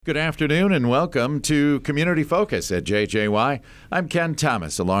Good afternoon and welcome to Community Focus at JJY. I'm Ken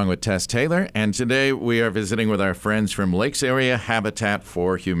Thomas along with Tess Taylor, and today we are visiting with our friends from Lakes Area Habitat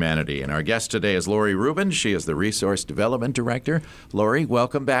for Humanity. And our guest today is Lori Rubin. She is the Resource Development Director. Lori,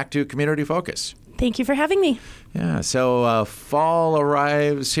 welcome back to Community Focus. Thank you for having me. Yeah, so fall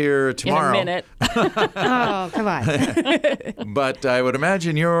arrives here tomorrow. In a minute. Oh, come on. But I would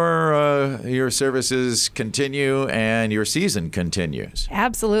imagine your services continue and your season continues.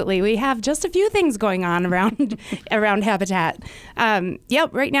 Absolutely. We have just a few things going on around Habitat.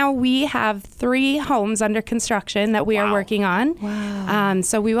 Right now we have 3 homes under construction that we are working on. Wow.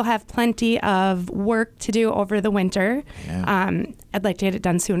 So we will have plenty of work to do over the winter. Yeah. I'd like to get it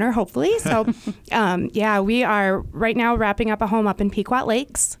done sooner, hopefully. So, we are right now wrapping up a home up in Pequot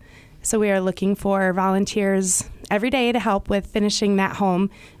Lakes. So we are looking for volunteers every day to help with finishing that home,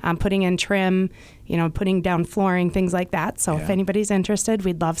 putting in trim, putting down flooring, things like that. So if anybody's interested,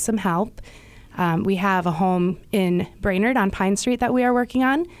 we'd love some help. We have a home in Brainerd on Pine Street that we are working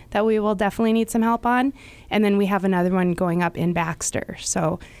on that we will definitely need some help on. And then we have another one going up in Baxter.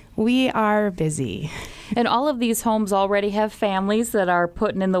 So we are busy. And all of these homes already have families that are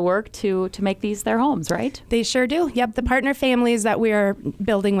putting in the work to make these their homes, right? They sure do. Yep. The partner families that we are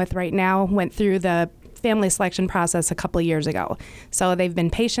building with right now went through the family selection process a couple of years ago. So they've been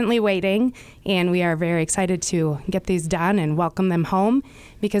patiently waiting, and we are very excited to get these done and welcome them home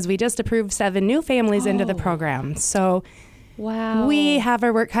because we just approved 7 new families into the program. So wow, we have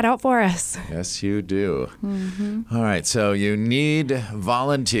our work cut out for us. Yes, you do. Mm-hmm. All right, so you need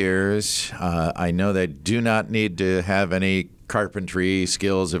volunteers. I know they do not need to have any carpentry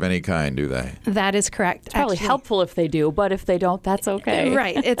skills of any kind, do they? That is correct. It's probably helpful if they do, but if they don't, that's okay.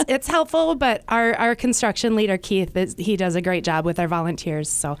 Right. It's helpful, but our construction leader, Keith, he does a great job with our volunteers.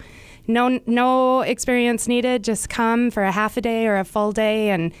 So no experience needed. Just come for a half a day or a full day,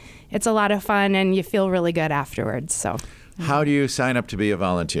 and it's a lot of fun, and you feel really good afterwards. So. How do you sign up to be a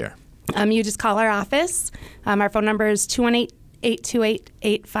volunteer? You just call our office. Our phone number is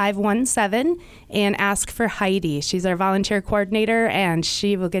 218-828-8517 and ask for Heidi. She's our volunteer coordinator, and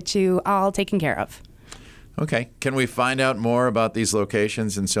she will get you all taken care of. Okay. Can we find out more about these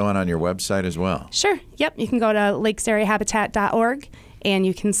locations and so on your website as well? Sure. Yep. You can go to lakesareahabitat.org, and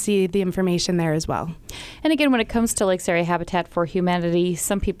you can see the information there as well. And again, when it comes to Lakes Area Habitat for Humanity,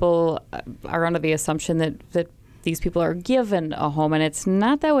 some people are under the assumption that these people are given a home, and it's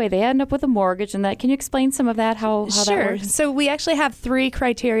not that way. They end up with a mortgage, and that. Can you explain some of that, how that works? So we actually have 3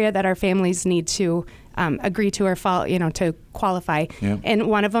 criteria that our families need to agree to or fall, to qualify. Yep. And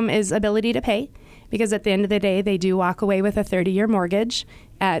one of them is ability to pay, because at the end of the day, they do walk away with a 30-year mortgage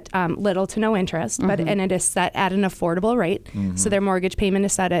at little to no interest, and it is set at an affordable rate. Mm-hmm. So their mortgage payment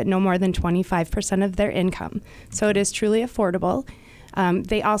is set at no more than 25% of their income. So it is truly affordable.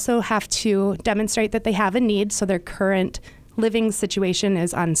 They also have to demonstrate that they have a need, so their current living situation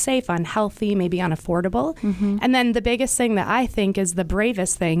is unsafe, unhealthy, maybe unaffordable. Mm-hmm. And then the biggest thing that I think is the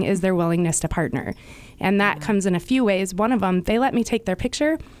bravest thing is their willingness to partner. And that comes in a few ways. One of them, they let me take their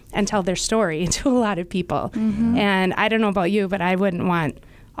picture and tell their story to a lot of people. Mm-hmm. And I don't know about you, but I wouldn't want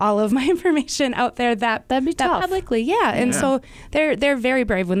all of my information out there that'd be tough. Publicly. Yeah. And so they're very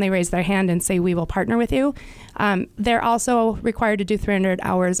brave when they raise their hand and say, we will partner with you. They're also required to do 300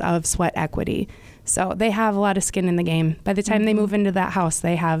 hours of sweat equity. So they have a lot of skin in the game. By the time they move into that house,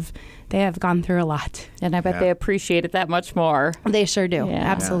 they have gone through a lot. And I bet they appreciate it that much more. They sure do. Yeah.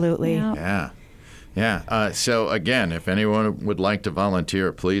 Absolutely. Yeah. So again, if anyone would like to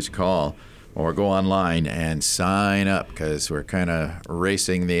volunteer, please call or go online and sign up, because we're kind of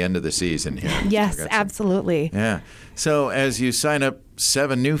racing the end of the season here. Yes, absolutely. Yeah. So as you sign up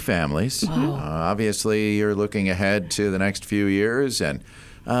 7 new families, obviously you're looking ahead to the next few years. And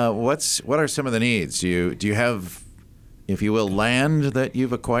what are some of the needs? Do you have, if you will, land that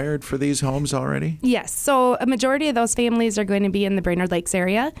you've acquired for these homes already? Yes. So a majority of those families are going to be in the Brainerd Lakes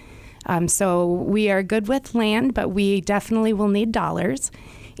area. So we are good with land, but we definitely will need dollars.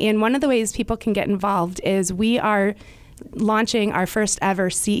 And one of the ways people can get involved is we are launching our first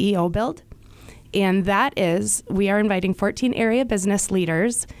ever CEO build. And that is, we are inviting 14 area business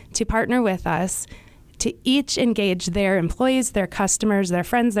leaders to partner with us to each engage their employees, their customers, their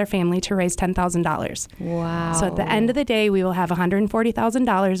friends, their family to raise $10,000. Wow. So at the end of the day, we will have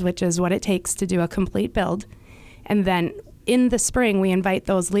 $140,000, which is what it takes to do a complete build. And then in the spring, we invite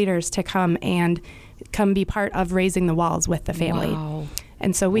those leaders to come be part of raising the walls with the family. Wow.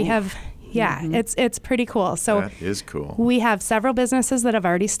 And so we have, it's pretty cool. So that is cool. We have several businesses that have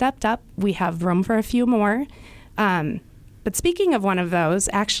already stepped up. We have room for a few more. But speaking of one of those,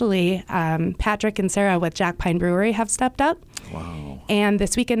 actually, Patrick and Sarah with Jack Pine Brewery have stepped up. Wow. And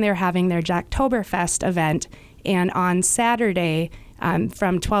this weekend they're having their Jacktoberfest event. And on Saturday,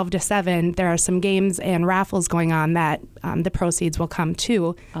 from 12 to 7, there are some games and raffles going on that the proceeds will come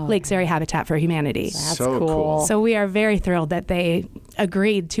to Lakes Area Habitat for Humanity. That's So cool. So we are very thrilled that they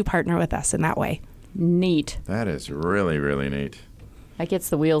agreed to partner with us in that way. Neat. That is really, really neat. That gets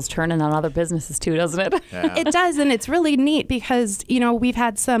the wheels turning on other businesses too, doesn't it? Yeah. It does, and it's really neat because, we've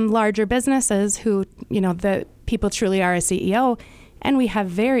had some larger businesses who, the people truly are a CEO, and we have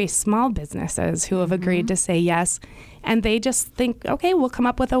very small businesses who have agreed to say yes, and they just think, okay, we'll come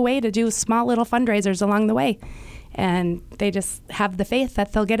up with a way to do small little fundraisers along the way. And they just have the faith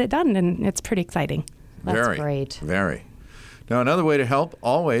that they'll get it done, and it's pretty exciting. That's Very, great. Very. Now, another way to help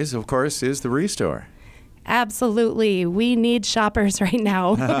always, of course, is the Restore. Absolutely. We need shoppers right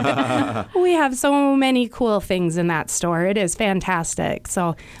now. We have so many cool things in that store. It is fantastic.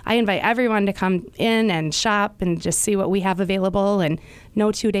 So I invite everyone to come in and shop and just see what we have available. And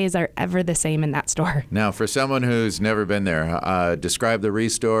no 2 days are ever the same in that store. Now, for someone who's never been there, describe the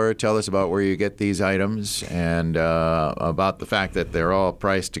Restore. Tell us about where you get these items and about the fact that they're all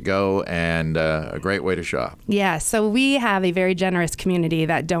priced to go and a great way to shop. Yeah, so we have a very generous community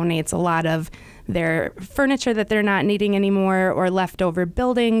that donates a lot of their furniture that they're not needing anymore or leftover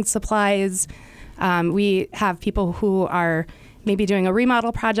building supplies. We have people who are maybe doing a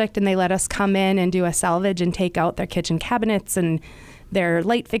remodel project and they let us come in and do a salvage and take out their kitchen cabinets and their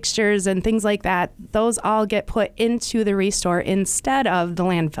light fixtures and things like that. Those all get put into the Restore instead of the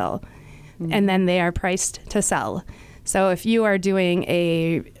landfill. And then they are priced to sell. So if you are doing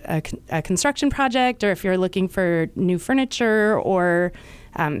a construction project or if you're looking for new furniture or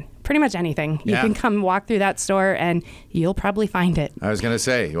pretty much anything, you can come walk through that store and you'll probably find it. I was going to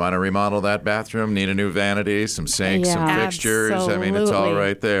say, you want to remodel that bathroom, need a new vanity, some sinks, some fixtures. I mean, it's all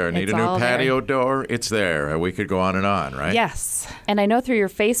right there. Need It's a new all patio door? It's there. We could go on and on, right? Yes. And I know through your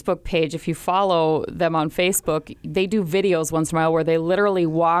Facebook page, if you follow them on Facebook, they do videos once in a while where they literally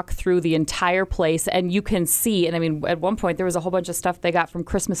walk through the entire place and you can see. And I mean, at one point, there was a whole bunch of stuff they got from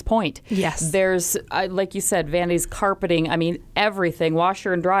Christmas Point. Yes. There's, like you said, vanities, carpeting. I mean, everything,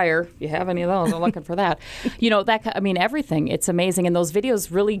 washer and dryer. If you have any of those, I'm looking for that. Everything. It's amazing. And those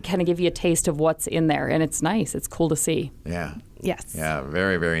videos really kind of give you a taste of what's in there. And it's nice. It's cool to see. Yeah. Yes. Yeah,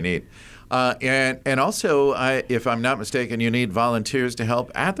 very, very neat. And also, if I'm not mistaken, you need volunteers to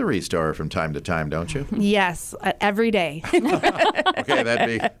help at the Restore from time to time, don't you? Yes, every day. Okay, that'd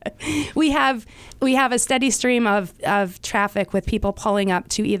be... We have a steady stream of traffic with people pulling up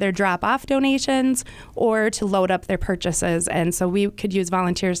to either drop off donations or to load up their purchases. And so we could use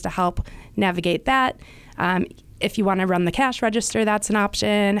volunteers to help navigate that. If you want to run the cash register, that's an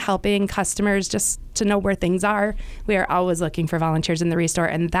option. Helping customers just to know where things are. We are always looking for volunteers in the Restore,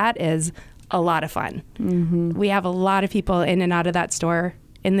 and that is a lot of fun. Mm-hmm. We have a lot of people in and out of that store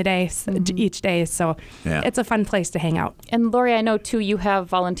in the day, each day, so it's a fun place to hang out. And Lori, I know too, you have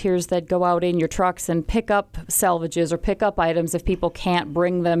volunteers that go out in your trucks and pick up salvages or pick up items if people can't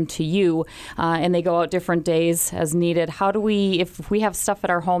bring them to you, and they go out different days as needed. How do we, if we have stuff at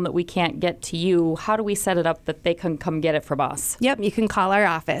our home that we can't get to you, how do we set it up that they can come get it from us? Yep, you can call our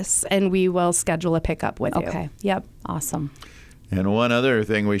office and we will schedule a pickup with you. Okay. Yep. Awesome. And one other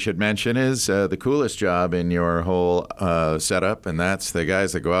thing we should mention is the coolest job in your whole setup, and that's the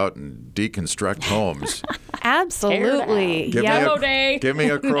guys that go out and deconstruct homes. Absolutely. Give me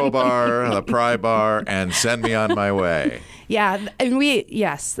a crowbar, a pry bar, and send me on my way. Yeah, and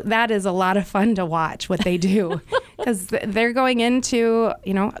that is a lot of fun to watch what they do because they're going into,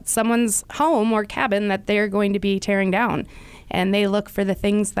 someone's home or cabin that they're going to be tearing down. And they look for the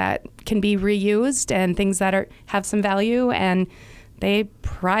things that can be reused and things that have some value, and they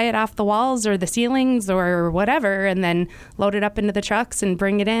pry it off the walls or the ceilings or whatever and then load it up into the trucks and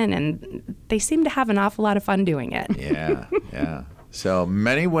bring it in. And they seem to have an awful lot of fun doing it. Yeah. So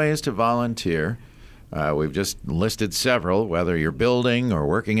many ways to volunteer. We've just listed several, whether you're building or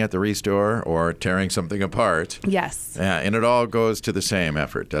working at the Restore or tearing something apart. Yes. Yeah, and it all goes to the same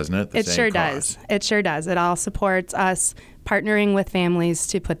effort, doesn't it? It sure does. It sure does. It all supports us partnering with families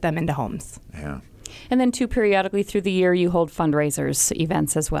to put them into homes. Yeah. And then too, periodically through the year, you hold fundraisers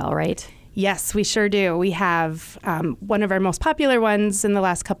events as well, right? Yes, we sure do. We have one of our most popular ones in the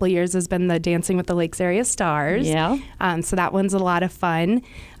last couple of years has been the Dancing with the Lakes Area Stars. Yeah. So that one's a lot of fun.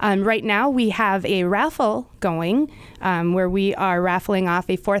 Right now we have a raffle going where we are raffling off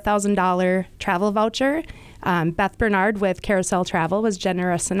a $4,000 travel voucher Beth Bernard with Carousel Travel was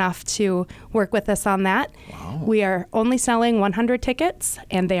generous enough to work with us on that. Wow. We are only selling 100 tickets,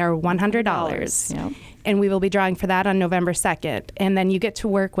 and they are $100. Yep. And we will be drawing for that on November 2nd. And then you get to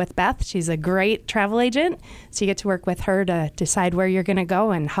work with Beth. She's a great travel agent. So you get to work with her to decide where you're going to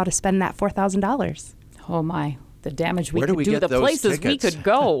go and how to spend that $4,000. Oh my, the damage we Where do could we do, get the those places we tickets? could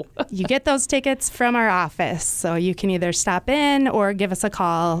go. You get those tickets from our office. So you can either stop in or give us a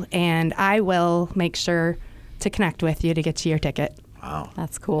call, and I will make sure to connect with you to get you your ticket. Wow.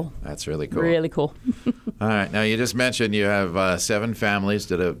 That's cool. That's really cool. Really cool. All right. Now, you just mentioned you have 7 families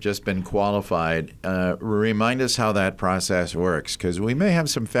that have just been qualified. Remind us how that process works, because we may have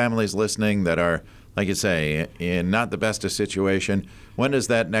some families listening that are, like you say, in not the best of situation. When does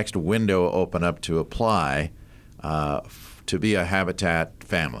that next window open up to apply to be a Habitat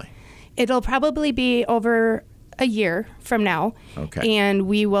family? It'll probably be over a year from now. Okay. And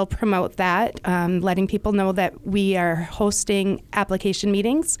we will promote that, letting people know that we are hosting application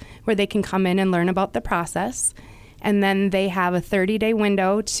meetings where they can come in and learn about the process. And then they have a 30-day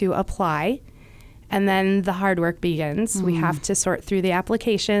window to apply. And then the hard work begins. We have to sort through the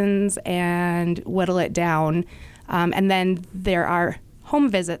applications and whittle it down. And then there are home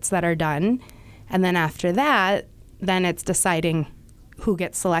visits that are done. And then after that, then it's deciding who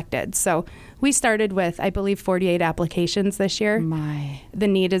gets selected. So we started with, I believe, 48 applications this year. My, The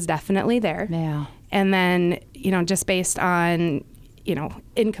need is definitely there. yeah. And then, just based on,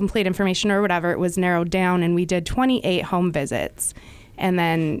 incomplete information or whatever, it was narrowed down, and we did 28 home visits. And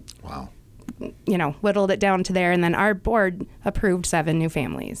then, Wow. whittled it down to there. And then our board approved 7 new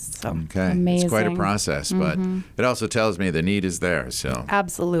families. So Okay. It's quite a Amazing. process, but it also tells me the need is there. So,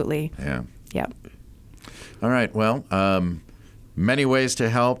 absolutely. yeah. Yep. All right. Well, many ways to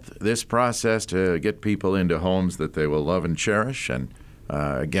help this process to get people into homes that they will love and cherish. And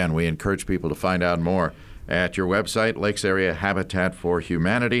again, we encourage people to find out more at your website, Lakes Area Habitat for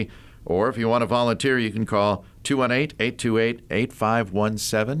Humanity. Or if you want to volunteer, you can call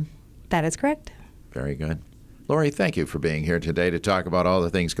 218-828-8517. That is correct. Very good. Lori, thank you for being here today to talk about all the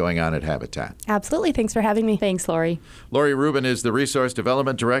things going on at Habitat. Absolutely. Thanks for having me. Thanks, Lori. Lori Rubin is the Resource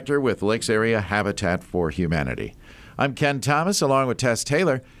Development Director with Lakes Area Habitat for Humanity. I'm Ken Thomas, along with Tess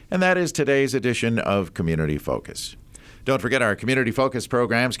Taylor, and that is today's edition of Community Focus. Don't forget, our Community Focus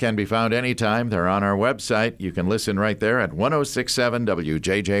programs can be found anytime. They're on our website. You can listen right there at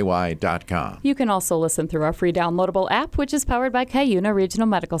 1067wjjy.com. You can also listen through our free downloadable app, which is powered by Cuyuna Regional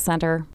Medical Center.